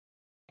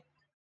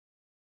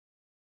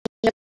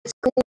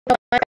school,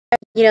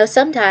 you know,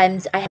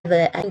 sometimes I have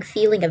a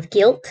feeling of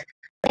guilt,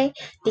 okay,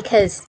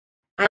 because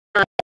I'm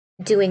not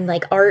doing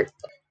like art,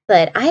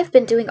 but I've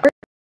been doing art.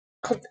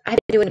 I've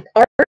been doing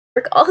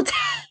artwork all day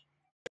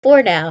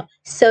before now.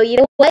 So you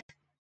know what?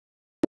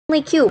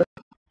 Only cube.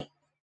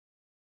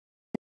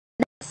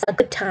 It's a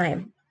good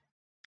time.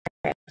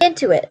 All right,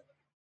 into it.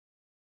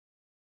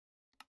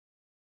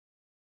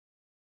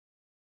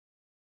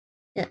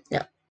 No,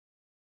 no.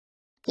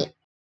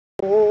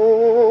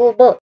 Oh,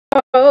 boy.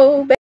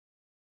 Oh, baby.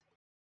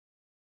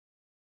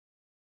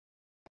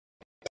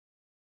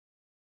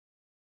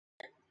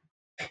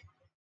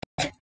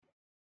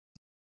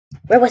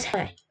 Where was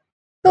I?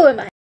 Who am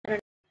I? I don't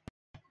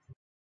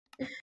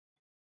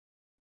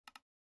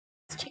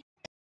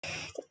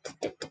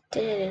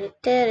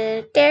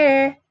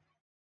know.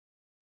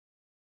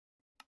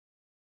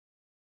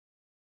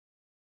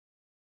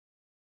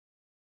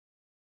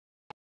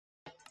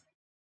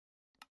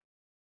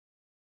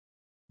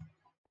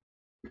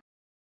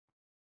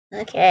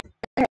 Okay.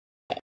 All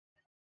right.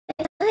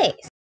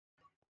 Nice.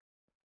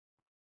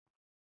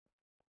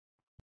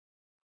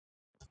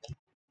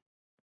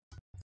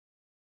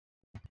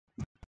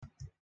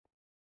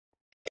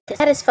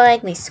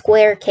 Satisfyingly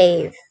square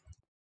cave.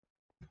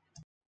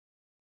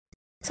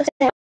 So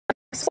square.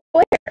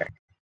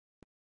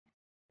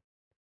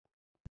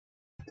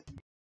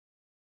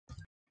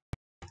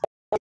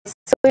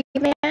 So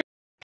man,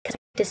 because I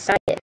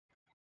decided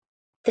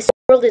this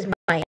world is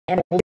mine and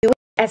I will do it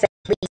as I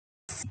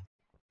please.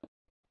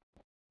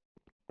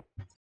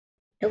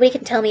 Nobody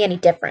can tell me any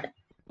different.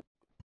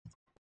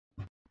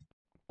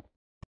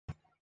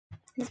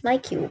 It's my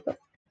cube.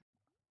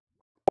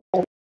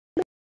 Oh,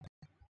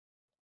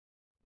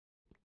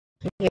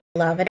 you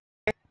love it.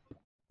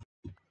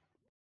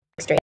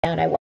 Straight down,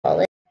 I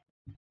wall it.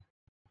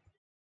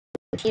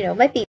 Which, you know,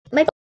 might be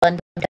fun,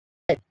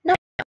 but not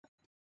now.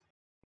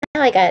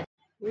 Now I got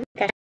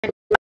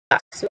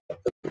rocks.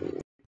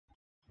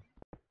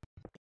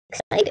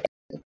 Excited.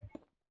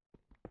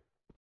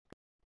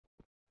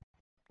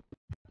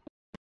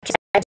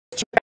 I've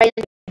tried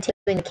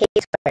continuing the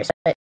cave squares,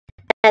 but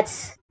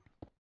that's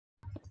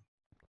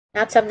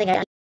not something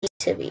I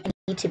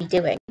need to be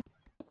doing.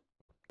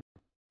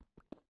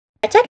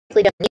 I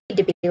technically don't need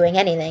to be doing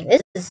anything.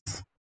 This is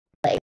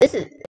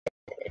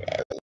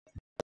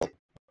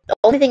the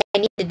only thing I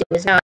need to do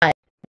is not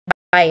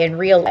die in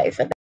real life,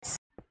 and that's,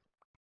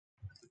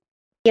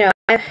 you know,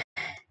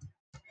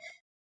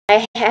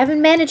 I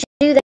haven't managed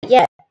to do that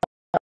yet.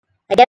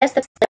 I guess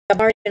that's like a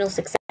marginal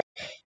success.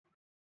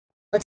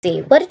 Let's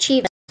see, what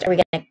achievements are we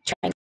gonna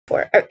try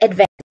for? Or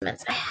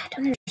advancements? I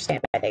don't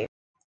understand why they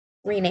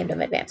renamed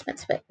them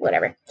advancements, but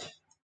whatever.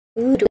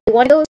 Ooh, do we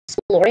want to go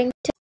exploring?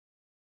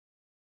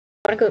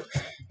 Want to go?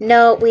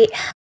 No,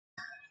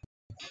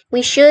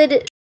 we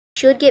should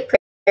get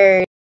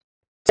prepared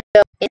to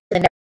go into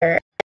the Nether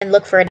and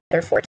look for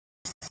another fortress.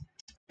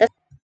 That's,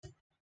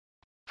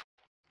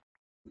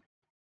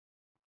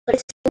 but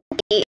it's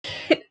spooky.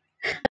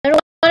 I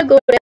don't want to go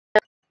to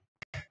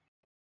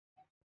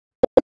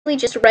we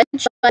just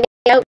wrench my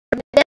way out from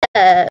the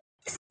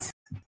depths.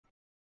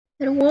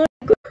 I don't want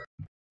to go.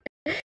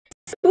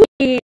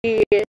 Spooky.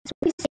 It's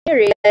really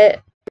scary.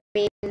 I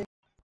mean,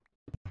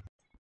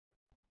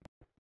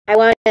 I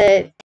want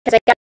to, because I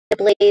got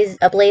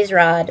a blaze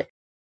rod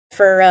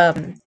for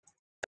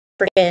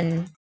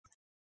freaking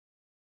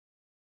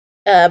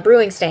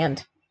brewing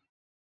stand,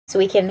 so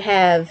we can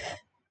have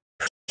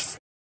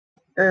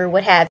or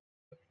what have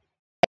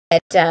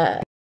at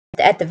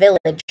the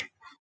village.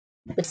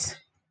 It's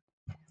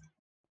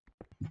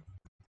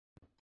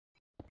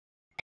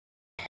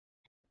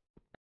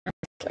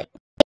like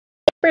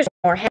there's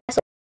more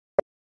hassle.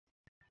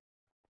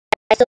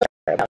 I still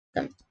care about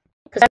them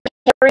because I'm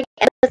a caring,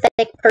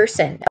 empathetic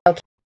person.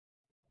 Okay,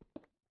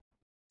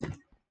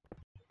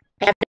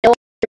 I have no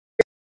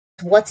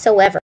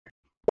whatsoever.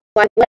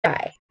 Why would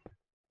I?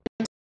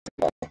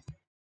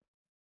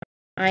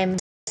 I'm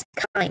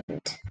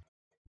kind.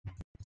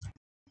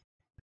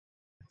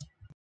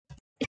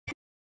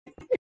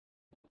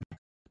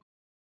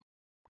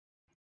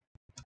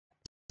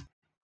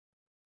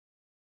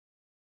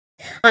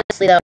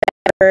 Honestly, though,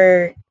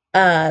 whenever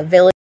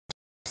village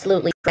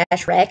absolutely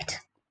crash wrecked,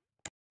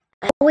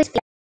 I always feel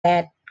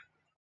bad.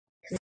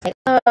 Cause it's like,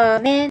 oh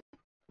man,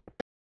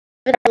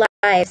 living their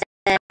lives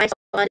and I'm so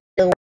on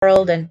the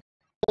world, and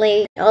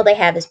all they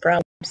have is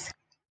problems.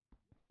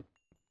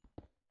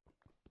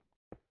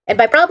 And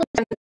by problems,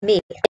 I mean me.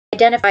 I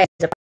identify as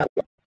a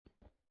problem.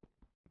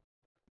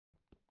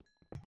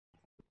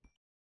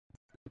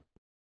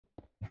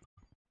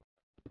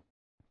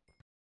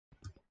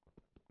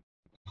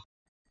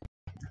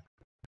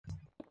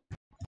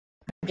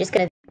 I'm just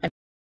gonna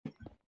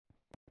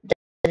do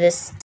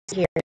this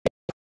here,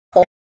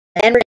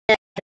 and we're gonna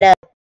head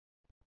up.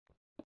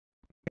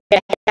 We're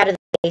gonna head out of the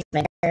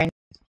basement and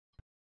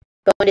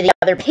go into the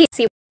other base.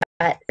 See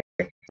what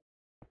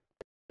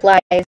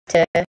supplies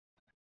to get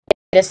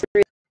us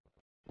through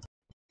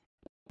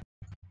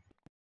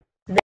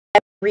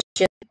that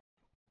region.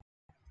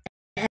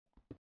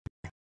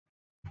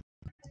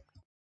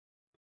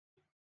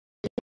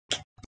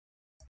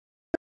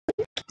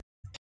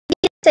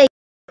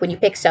 when you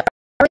pick stuff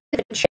up.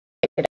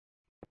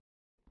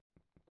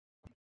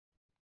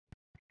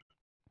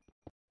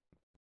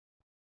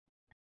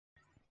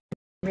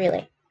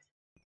 Really.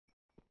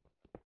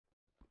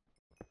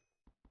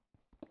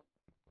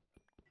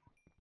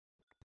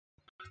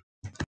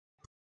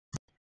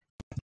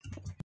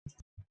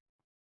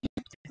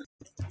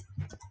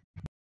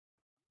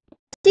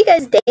 How's you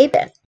guys' day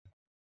been?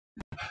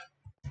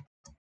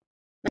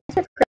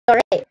 Mine's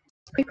alright.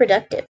 Pretty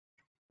productive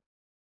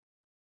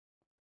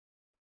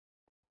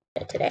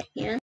today,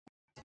 you know?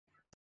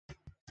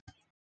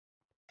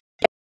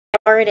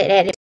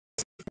 And it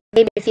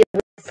made me feel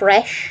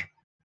fresh.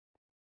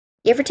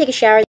 You ever take a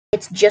shower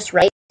that's just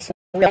right?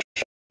 Right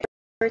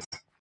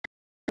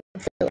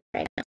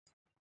now.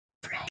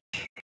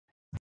 Fresh.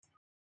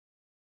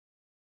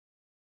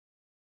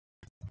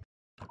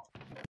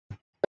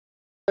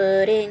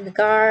 Putting the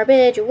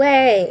garbage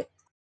away.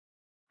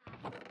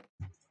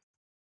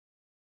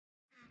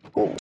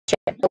 Ooh,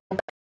 shit.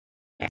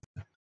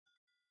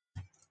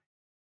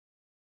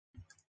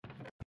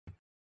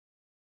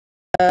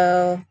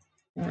 So,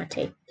 I'm gonna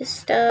take this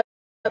stuff.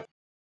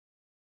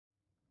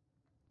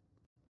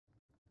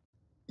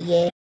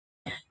 Yeah,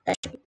 that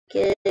should be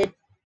good.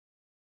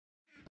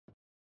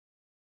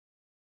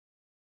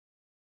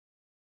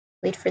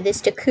 Wait for this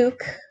to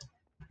cook.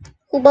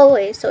 Oh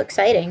boy, so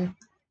exciting.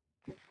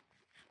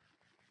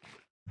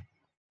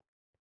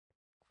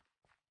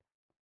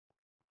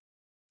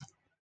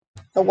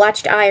 A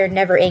watched iron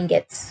never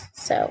ingots,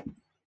 so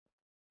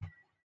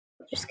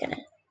we're just gonna.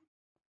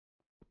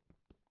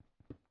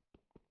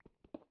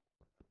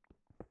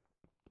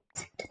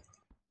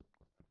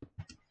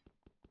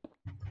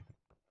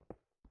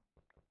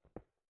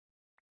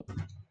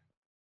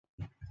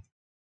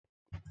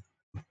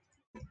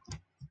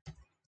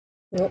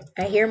 Oh,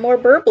 I hear more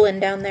burbling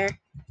down there.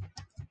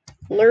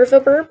 Larva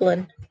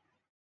burbling.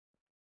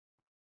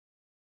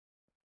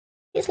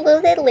 Just a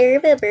little bit of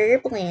larva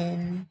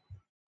burbling.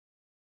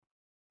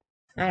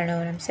 I don't know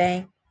what I'm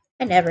saying.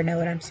 I never know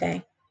what I'm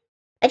saying.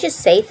 I just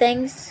say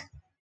things,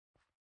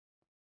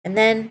 and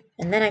then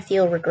I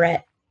feel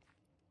regret.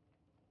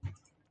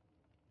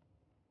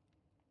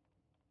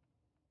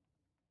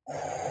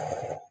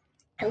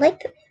 I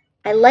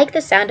like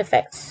the sound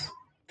effects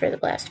for the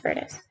blast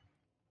furnace.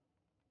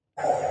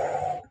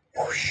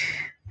 Whoosh,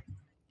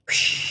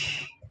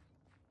 whoosh.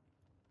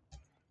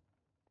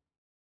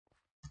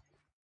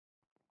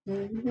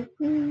 Oh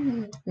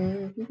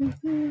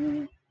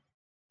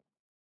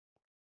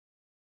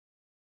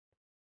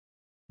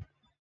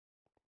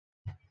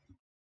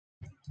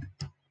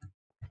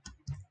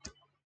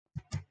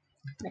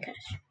my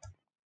gosh.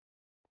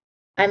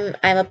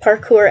 I'm a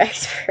parkour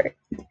expert,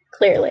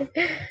 clearly.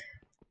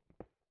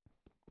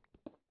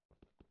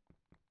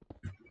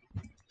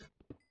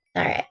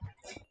 Alright.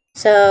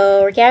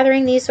 So we're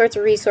gathering these sorts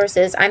of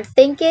resources. I'm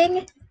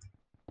thinking.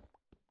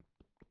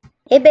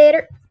 Hey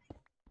Bader.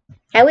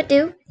 How it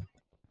do?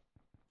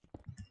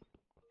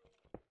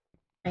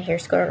 I hear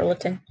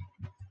Scarleton.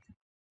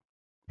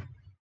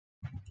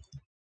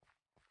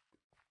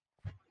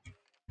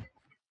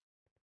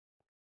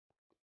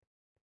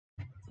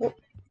 Oh.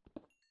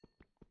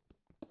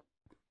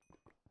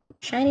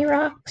 Shiny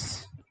rocks.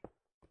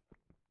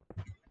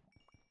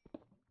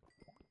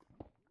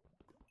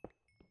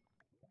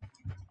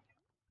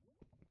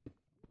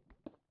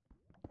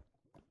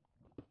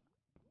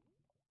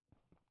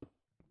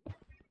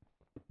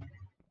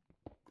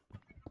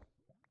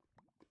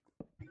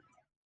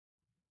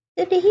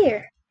 Good to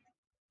hear.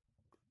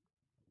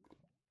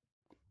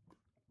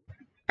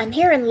 I'm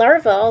hearing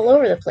larva all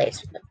over the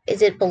place.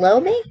 Is it below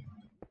me?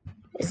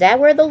 Is that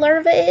where the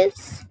larva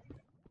is?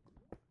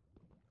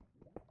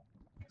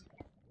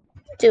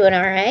 Doing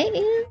alright,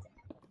 yeah.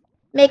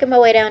 Making my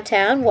way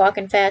downtown,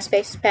 walking fast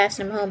paces,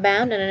 passing them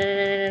homebound.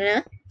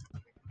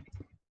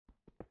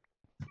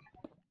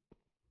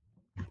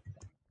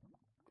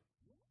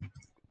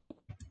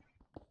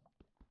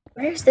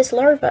 Where's this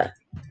larva?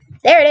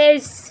 There it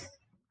is!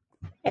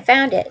 I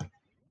found it.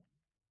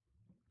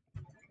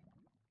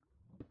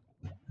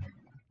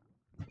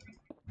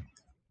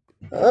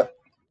 Oh.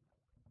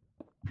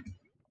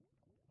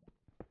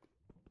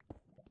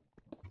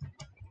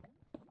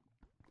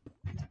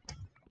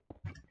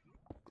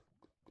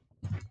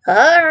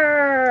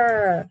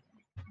 Arr!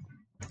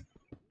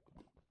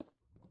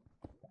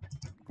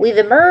 We've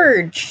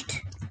emerged.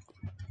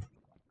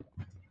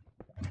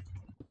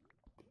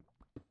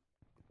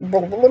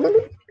 Look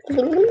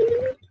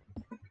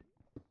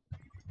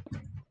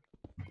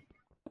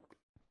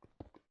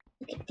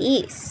at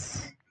these.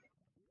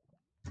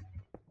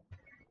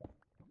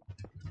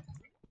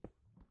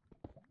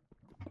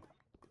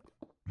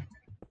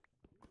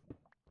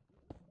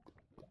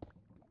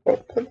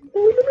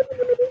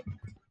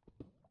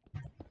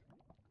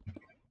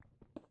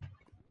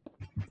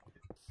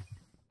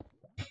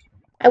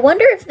 I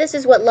wonder if this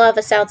is what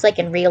lava sounds like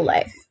in real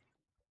life.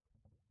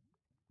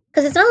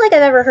 Because it's not like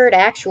I've ever heard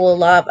actual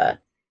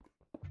lava.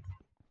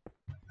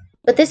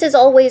 But this is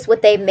always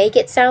what they make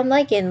it sound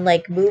like in,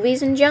 like,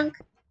 movies and junk.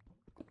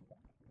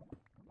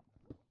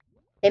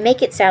 They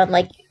make it sound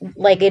like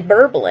it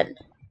burbling.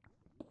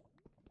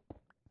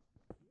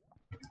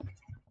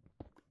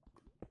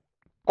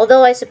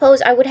 Although I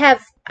suppose I would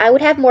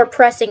have more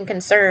pressing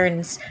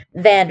concerns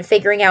than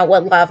figuring out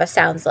what lava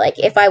sounds like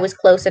if I was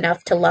close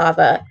enough to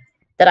lava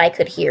that I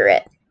could hear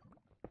it.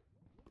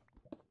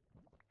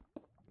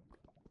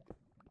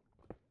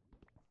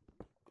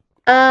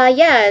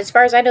 Yeah, as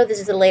far as I know, this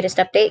is the latest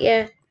update,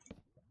 yeah.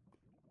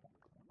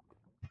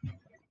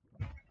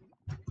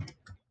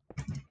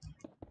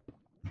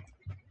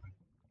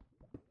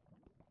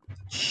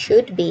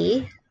 Should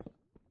be.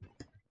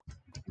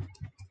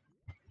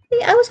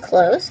 Yeah, I was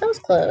close.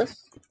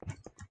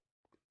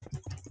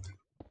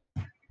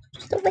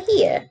 Just over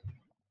here.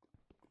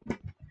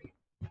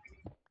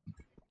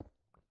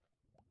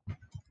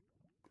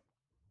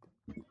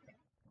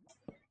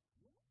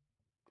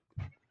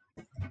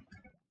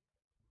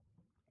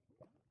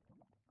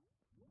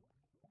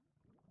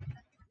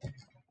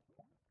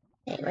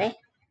 Anyway.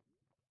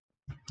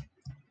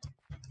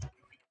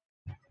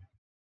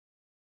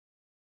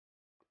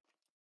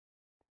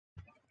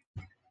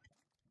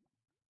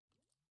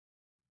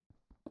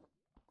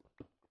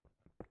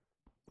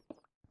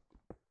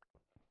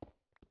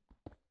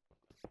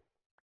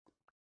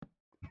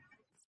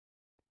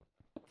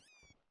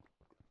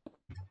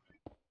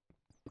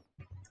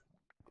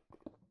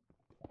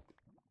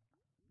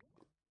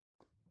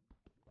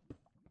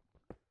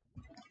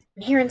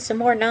 I'm hearing some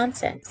more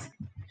nonsense.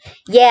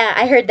 Yeah,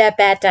 I heard that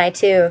bat die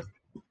too.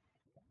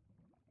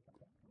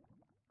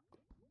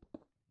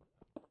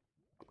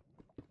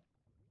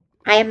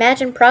 I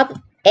imagine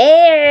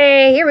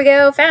Hey, here we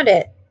go, found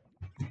it.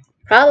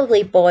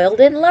 Probably boiled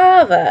in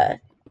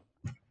lava.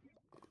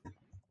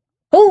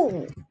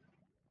 Oh!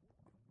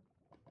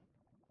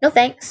 No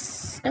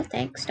thanks. No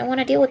thanks. Don't want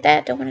to deal with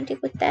that.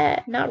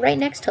 Not right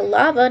next to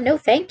lava. No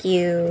thank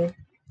you.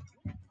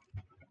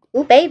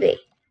 Ooh, baby.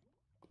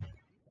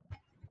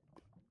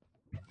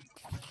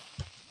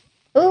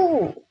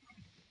 Ooh.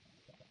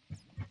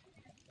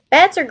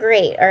 Bats are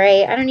great,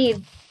 alright? I don't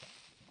need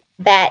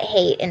bat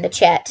hate in the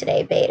chat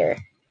today, Bader.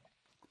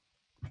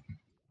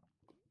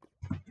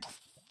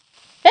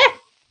 Ah!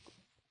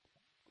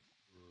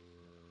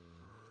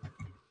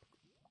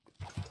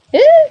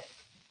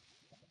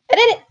 I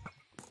did it!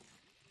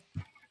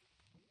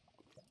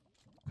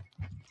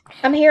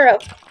 I'm a hero.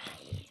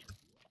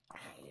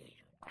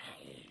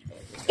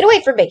 Get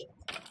away from me!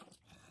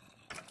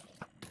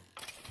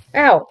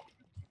 Ow.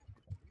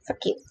 Fuck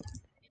you.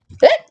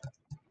 Ah!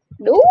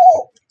 No!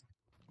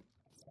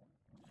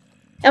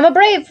 I'm a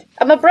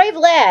brave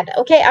lad.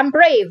 Okay, I'm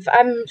brave.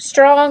 I'm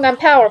strong, I'm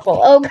powerful.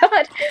 Oh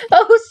god.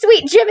 Oh,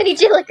 sweet Jiminy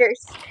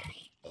Jillikers.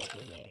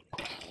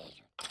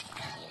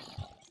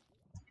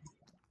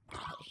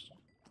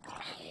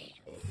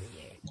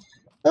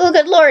 Oh,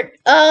 good lord.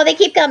 Oh, they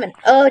keep coming.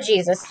 Oh,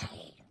 Jesus.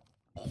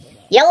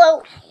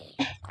 Yellow.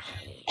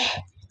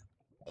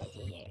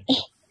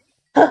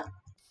 Huh.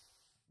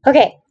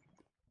 Okay.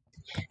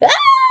 Ah!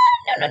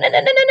 No, no, no, no,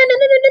 no, no, no,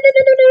 no, no,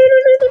 no, no,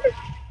 no, no, no.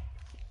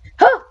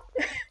 Huh.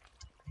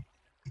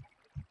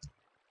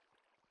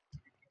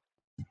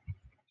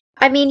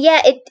 I mean,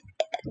 yeah,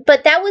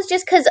 but that was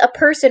just because a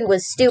person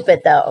was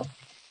stupid, though.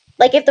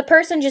 Like, if the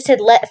person just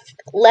had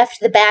left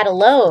the bat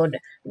alone,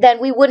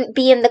 then we wouldn't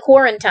be in the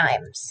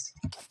quarantines.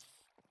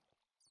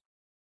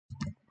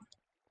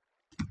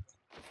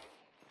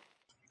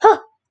 Huh.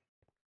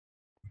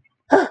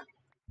 Huh.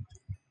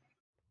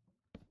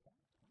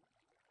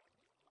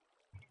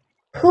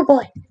 Oh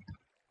boy.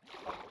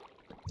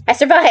 I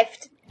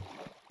survived.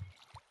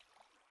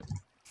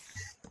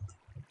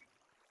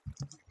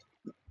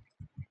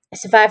 I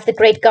survived the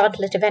great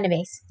gauntlet of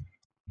enemies.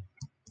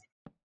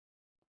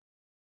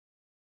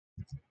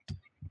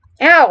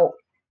 Ow!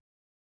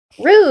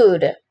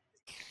 Rude!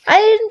 I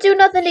didn't do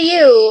nothing to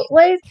you.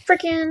 Why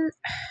freaking...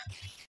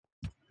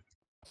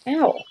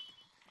 Ow.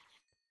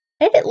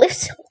 How did it lift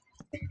so...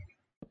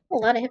 A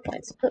lot of hit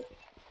points.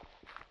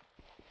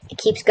 It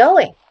keeps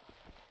going.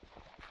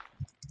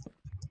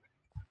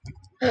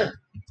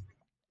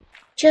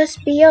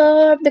 Just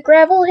beyond the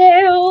gravel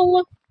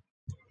hill.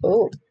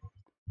 Oh.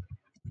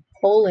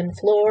 Hole in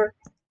floor.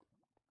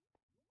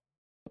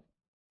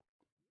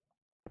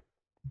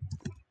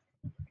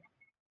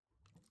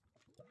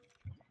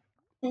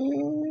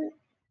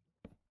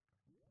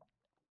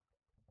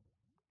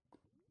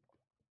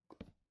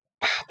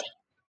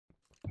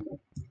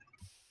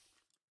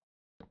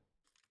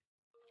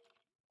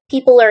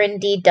 People are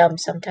indeed dumb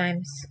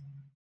sometimes.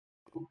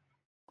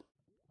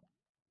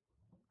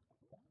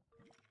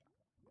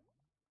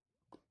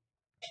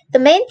 The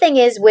main thing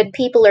is when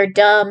people are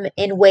dumb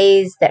in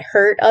ways that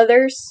hurt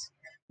others.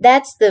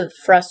 That's the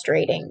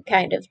frustrating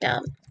kind of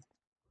dumb.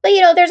 But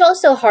you know, there's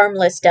also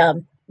harmless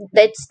dumb.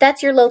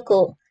 That's your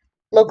local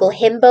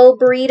himbo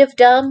breed of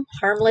dumb,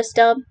 harmless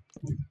dumb.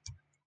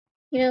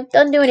 You know,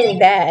 doesn't do anything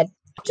bad.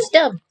 Just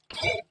dumb.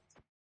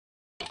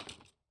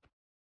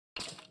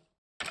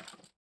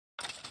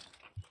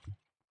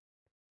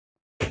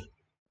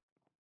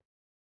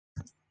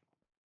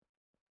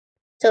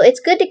 So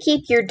it's good to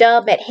keep your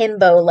dumb at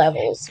himbo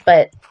levels,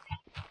 but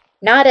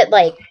Not at,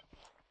 like,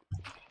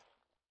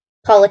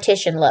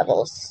 politician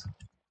levels.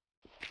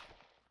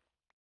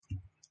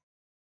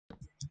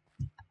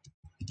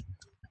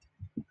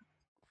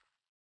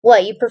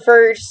 What, you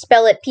prefer to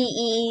spell it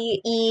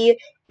P-E-E-P-H-O-L-E?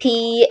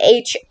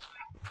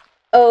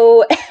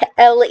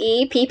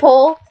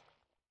 Peephole?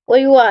 What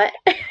do you want?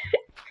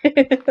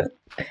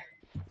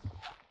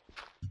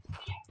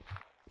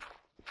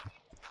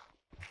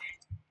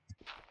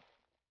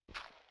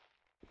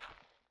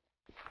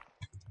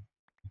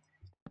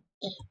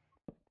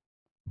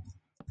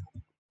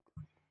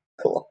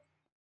 Cool.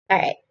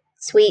 Alright.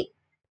 Sweet.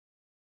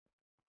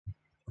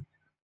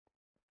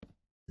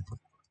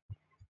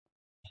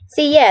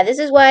 See, yeah, this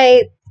is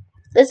why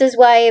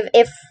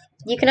if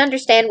you can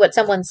understand what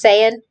someone's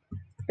saying,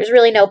 there's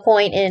really no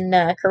point in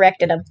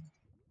correcting them.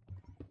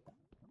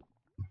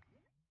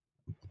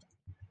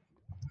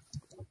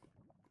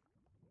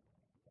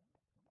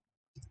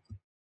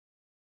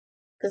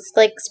 Because,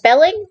 like,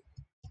 spelling?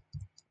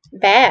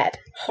 Bad.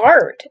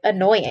 Hard.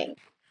 Annoying.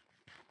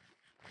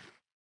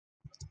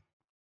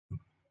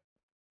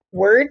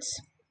 Words?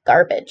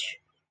 Garbage.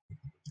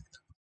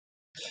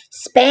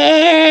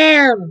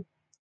 Spam!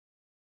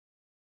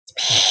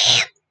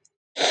 Spam!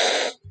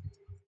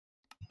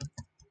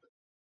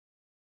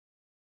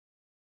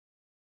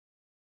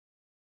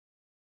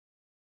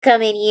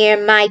 Come in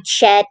here, my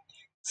chat,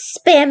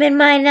 spamming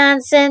my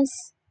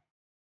nonsense.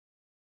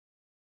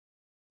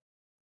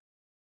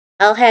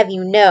 I'll have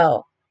you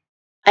know,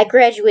 I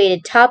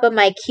graduated top of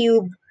my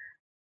cube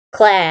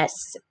class.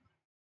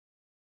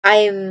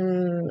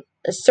 I'm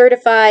a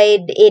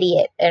certified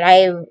idiot, and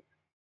I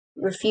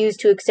refuse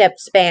to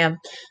accept spam.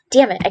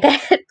 Damn it, I got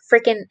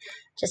freaking...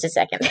 Just a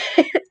second.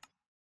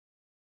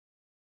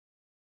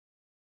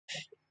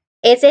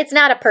 It's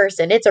not a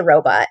person, it's a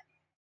robot.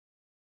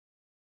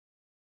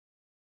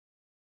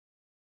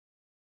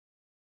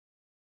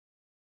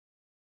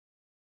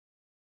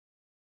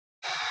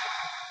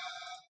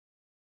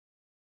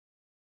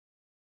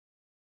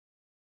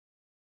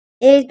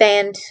 He's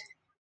banned.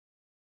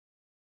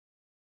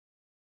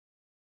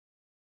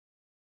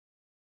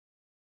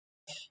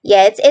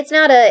 Yeah, it's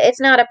not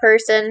a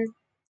person.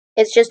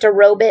 It's just a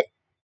robot.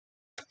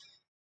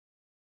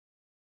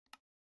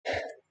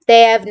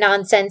 They have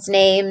nonsense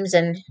names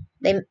and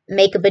they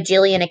make a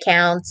bajillion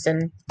accounts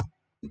and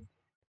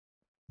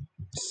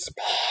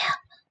spam.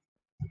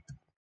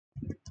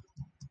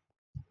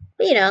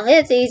 But, you know,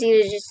 it's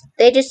easy to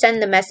they just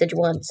send the message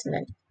once and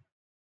then.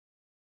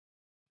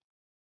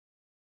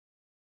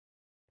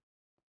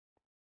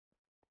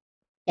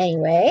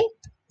 Anyway,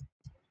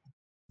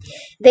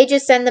 they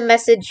just send the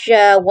message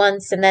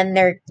once and then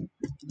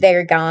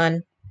they're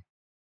gone.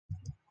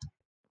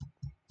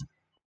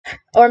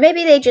 Or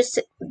maybe they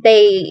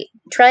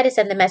try to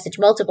send the message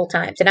multiple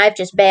times and I've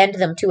just banned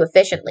them too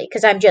efficiently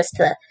because I'm just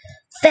the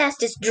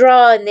fastest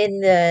draw in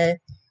the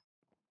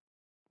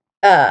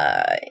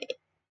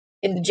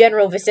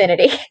general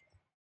vicinity.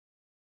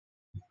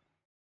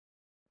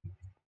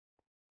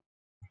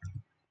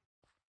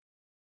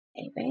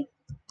 Anyway,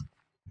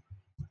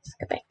 let's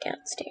go back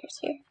downstairs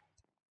here.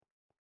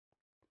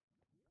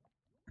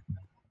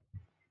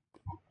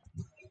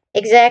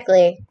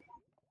 Exactly.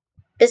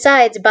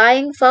 Besides,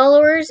 buying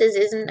followers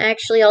isn't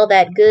actually all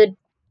that good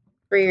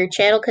for your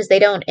channel because they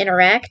don't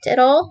interact at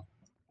all.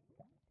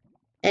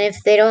 And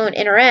if they don't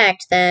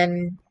interact,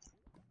 then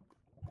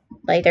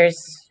like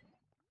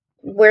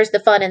where's the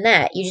fun in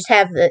that? You just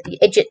have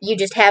you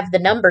just have the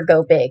number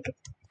go big.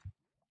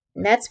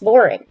 And that's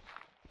boring.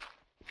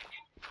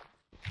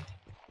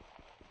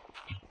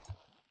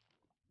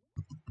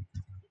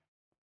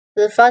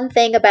 The fun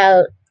thing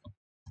about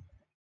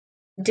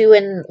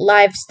doing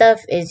live stuff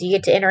is you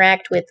get to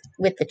interact with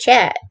the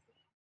chat.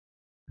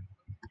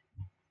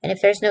 And if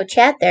there's no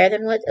chat there,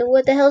 then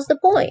what the hell's the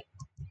point?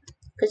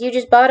 Because you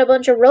just bought a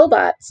bunch of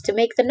robots to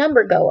make the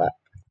number go up.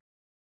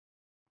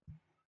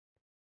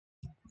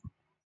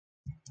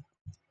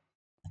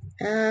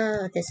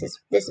 Oh, this is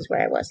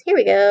where I was. Here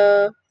we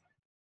go.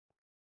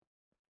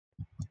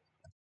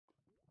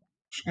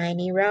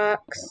 Shiny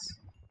rocks.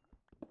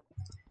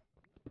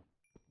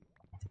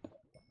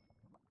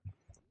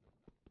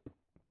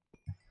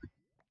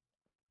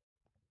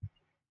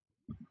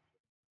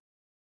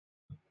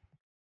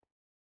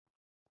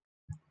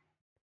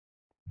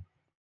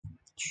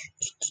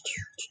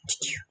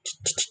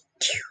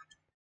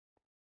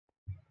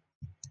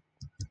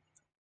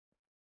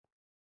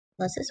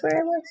 Was this where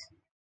I was?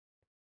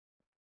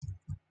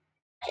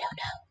 I don't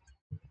know.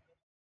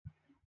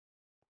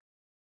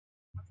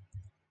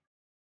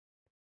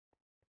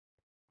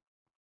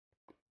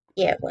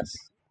 Yeah, it was.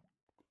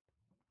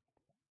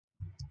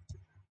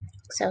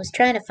 So I was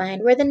trying to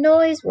find where the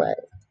noise was.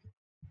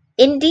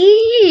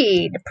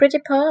 Indeed! Pretty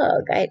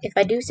pog, if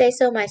I do say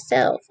so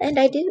myself. And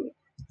I do.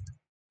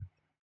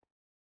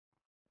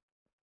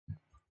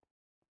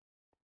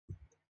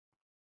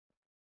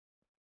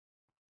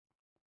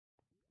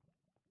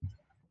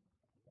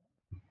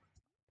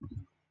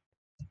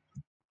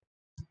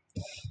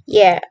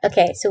 Yeah,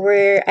 okay, so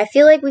I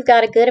feel like we've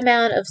got a good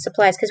amount of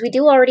supplies, because we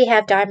do already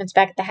have diamonds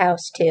back at the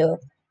house, too.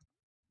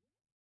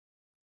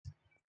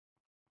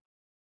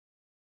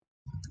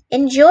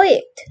 Enjoy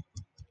it.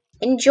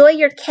 Enjoy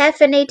your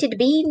caffeinated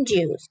bean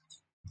juice.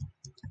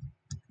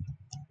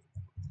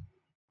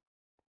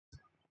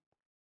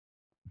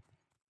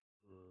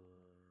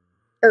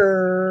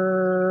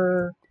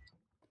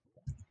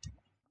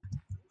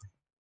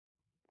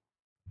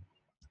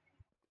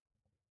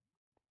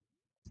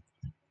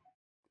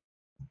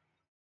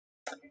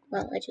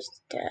 Well, I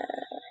just,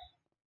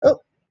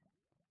 oh,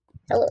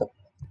 hello.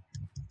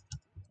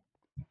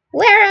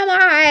 Where am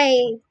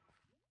I?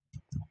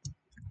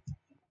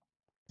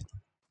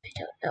 I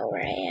don't know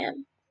where I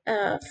am.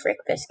 Frick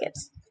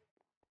biscuits.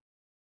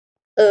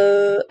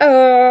 Eh.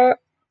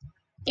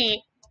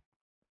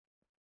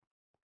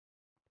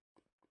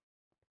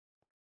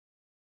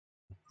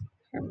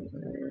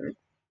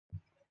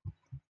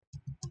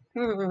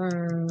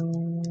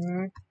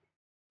 Hmm.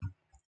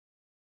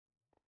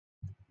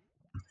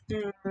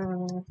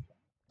 Hmm.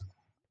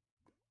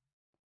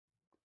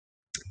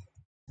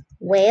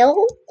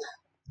 Well,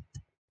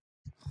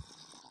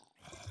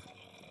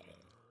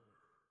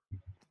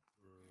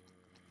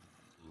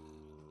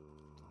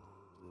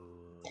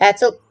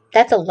 that's a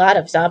lot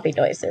of zombie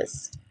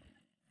noises.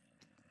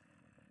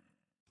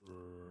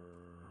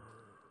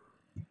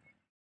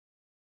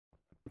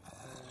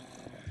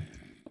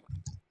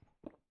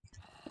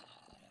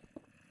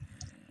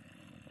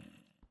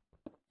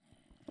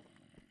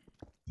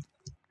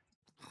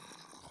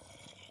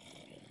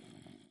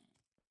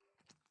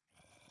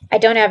 I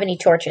don't have any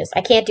torches.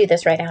 I can't do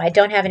this right now. I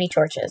don't have any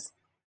torches.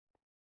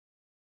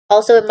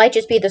 Also, it might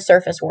just be the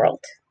surface world.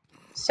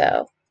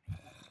 So,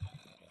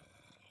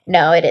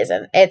 no, it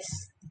isn't.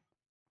 It's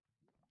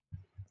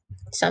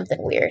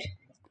something weird.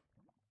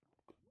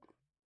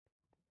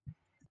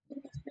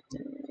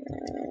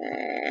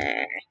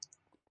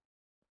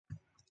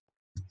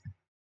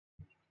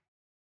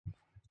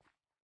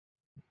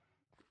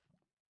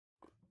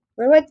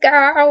 Where do I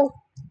go?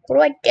 What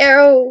do I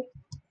do?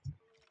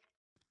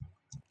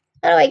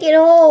 How do I get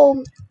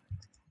home?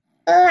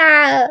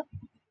 Ah,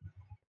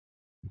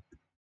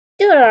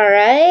 doing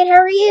alright.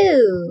 How are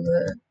you?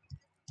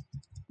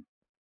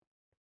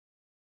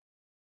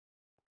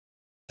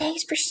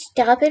 Thanks for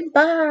stopping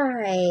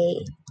by.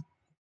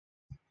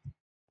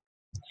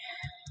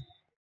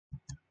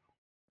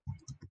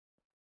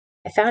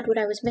 I found what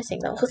I was missing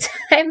the whole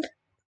time.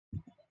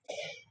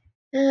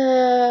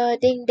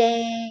 Ding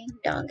dang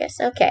dongus.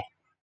 Okay.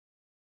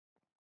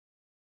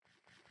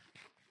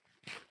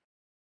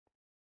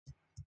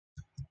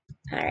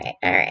 Alright.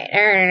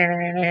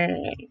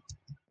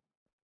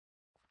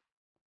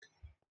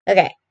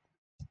 Okay.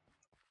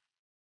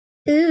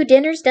 Ooh,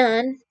 dinner's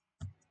done.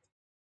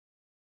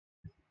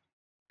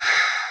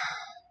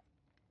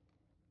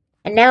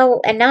 And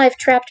now I've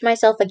trapped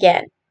myself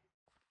again.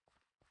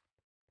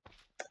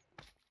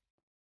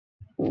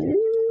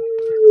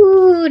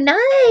 Ooh,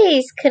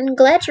 nice!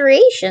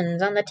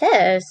 Congratulations on the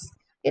test.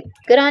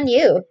 Good on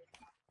you.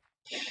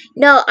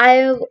 No,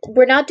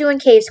 we're not doing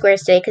cave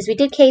squares today because we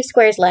did cave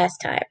squares last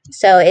time.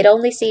 So it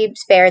only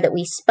seems fair that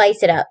we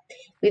spice it up.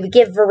 We would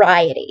give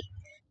variety.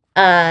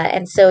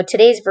 And so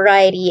today's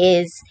variety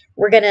is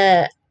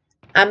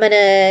I'm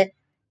gonna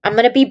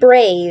be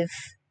brave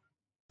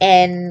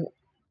and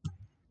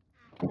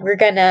we're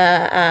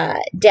gonna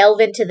delve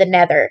into the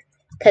nether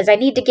because I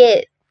need to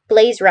get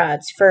blaze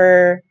rods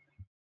for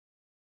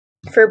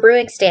a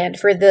brewing stand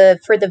for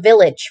the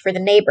village, for the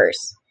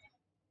neighbors.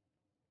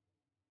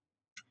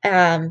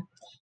 And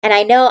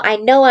I know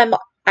I'm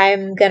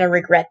gonna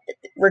regret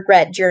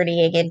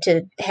journeying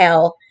into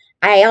hell.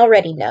 I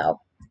already know.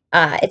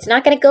 It's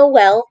not gonna go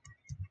well,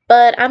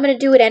 but I'm gonna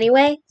do it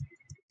anyway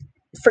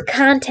for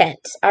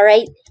content. All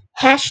right.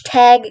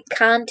 Hashtag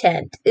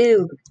content.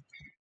 Ooh,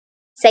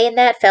 saying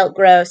that felt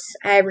gross.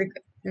 I've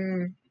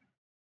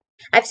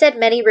said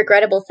many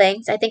regrettable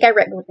things. I think I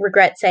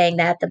regret saying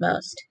that the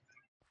most.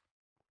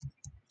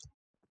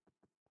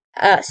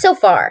 So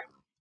far.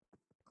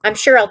 I'm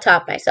sure I'll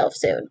top myself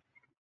soon.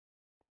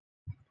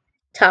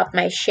 Top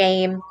my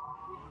shame.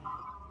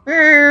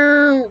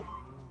 Oh,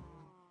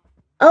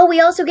 we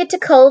also get to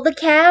cull the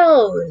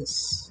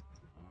cows.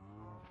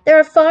 There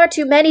are far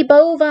too many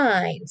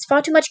bovines.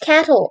 Far too much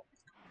cattle.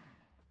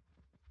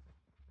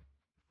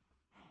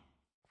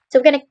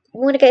 So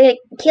we're gonna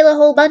kill a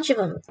whole bunch of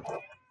them.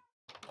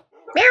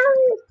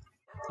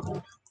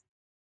 Meow.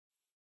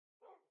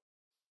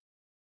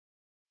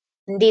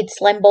 Indeed,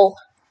 Slemble.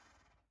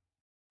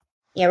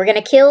 Yeah, we're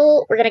gonna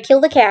kill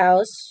the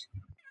cows.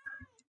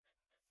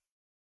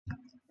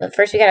 But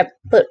first we gotta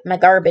put my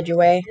garbage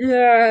away.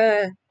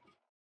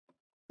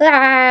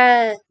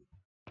 Ah.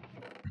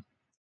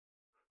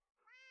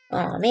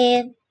 Oh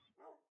man.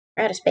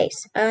 We're out of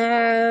space.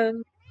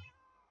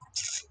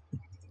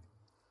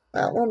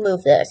 Well, we'll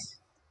move this.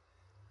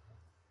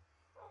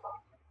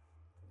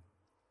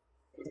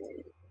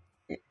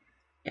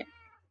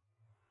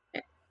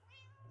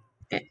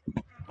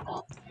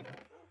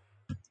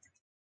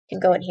 Can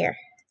go in here.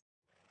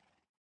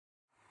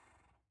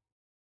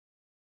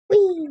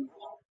 Whee!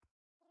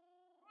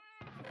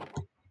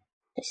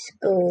 This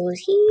goes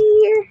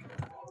here.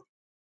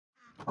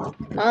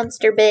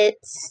 Monster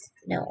bits.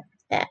 No.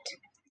 that.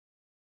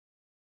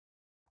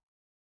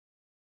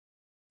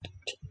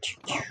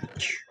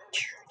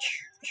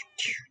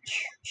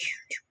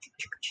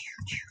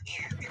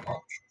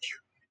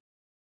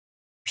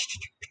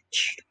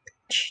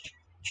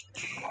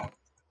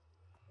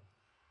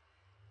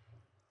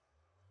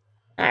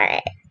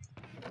 Alright.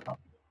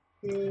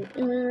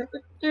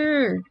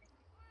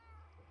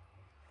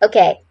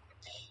 Okay.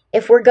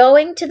 If we're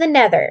going to the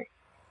Nether,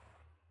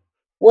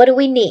 what do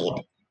we need?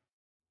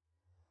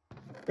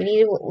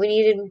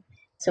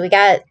 So we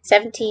got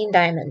 17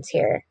 diamonds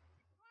here.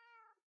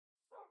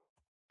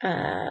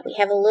 We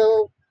have a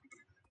little...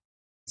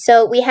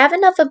 So we have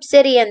enough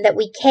obsidian that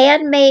we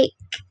can make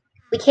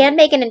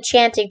an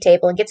enchanting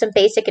table and get some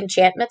basic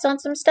enchantments on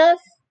some stuff.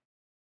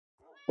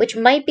 Which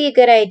might be a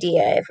good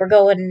idea if we're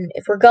delving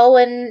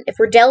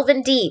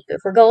deep,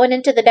 if we're going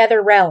into the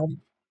Nether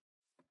realm.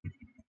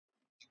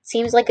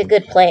 Seems like a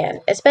good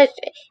plan.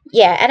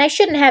 Yeah, and I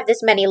shouldn't have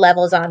this many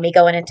levels on me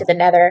going into the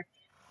Nether.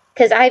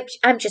 Because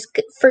I'm just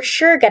for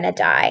sure gonna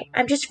die.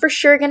 I'm just for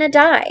sure gonna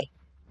die.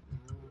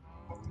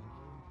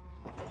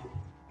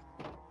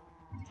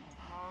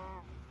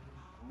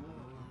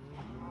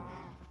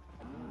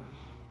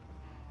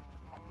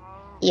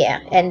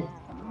 Yeah, and,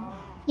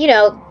 you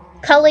know,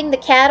 culling the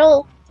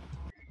cattle.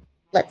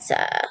 Let's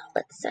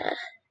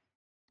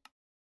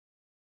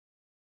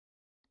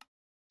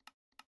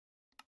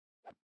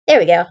there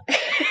we go.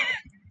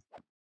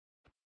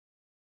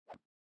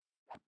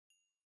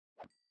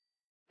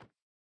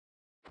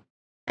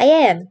 I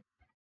am.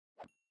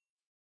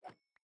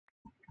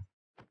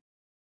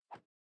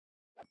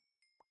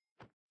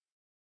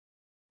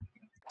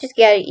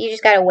 You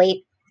just gotta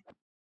wait.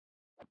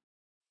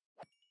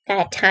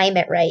 Gotta time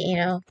it right, you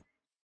know.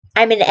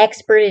 I'm an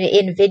expert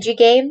in video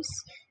games,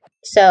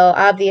 so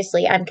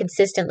obviously I'm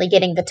consistently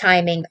getting the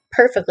timing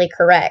perfectly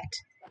correct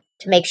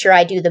to make sure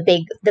I do the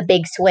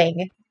big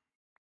swing.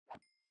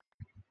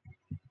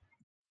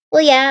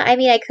 Well, yeah, I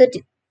mean, I could.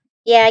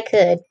 Yeah, I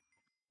could.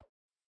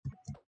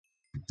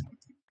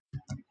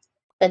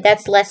 But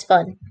that's less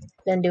fun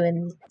than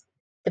doing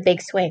the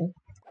big swing.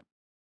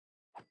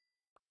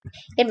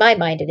 In my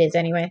mind, it is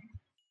anyway.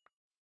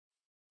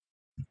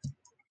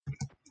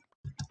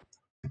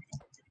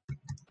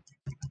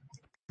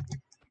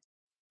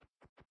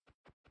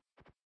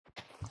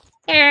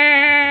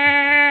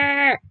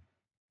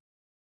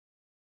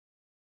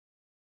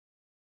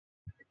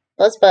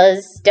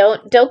 Buzz,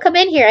 don't come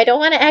in here. I don't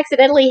want to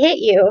accidentally hit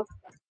you.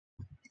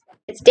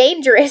 It's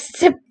dangerous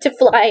to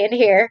fly in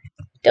here.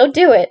 Don't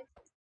do it.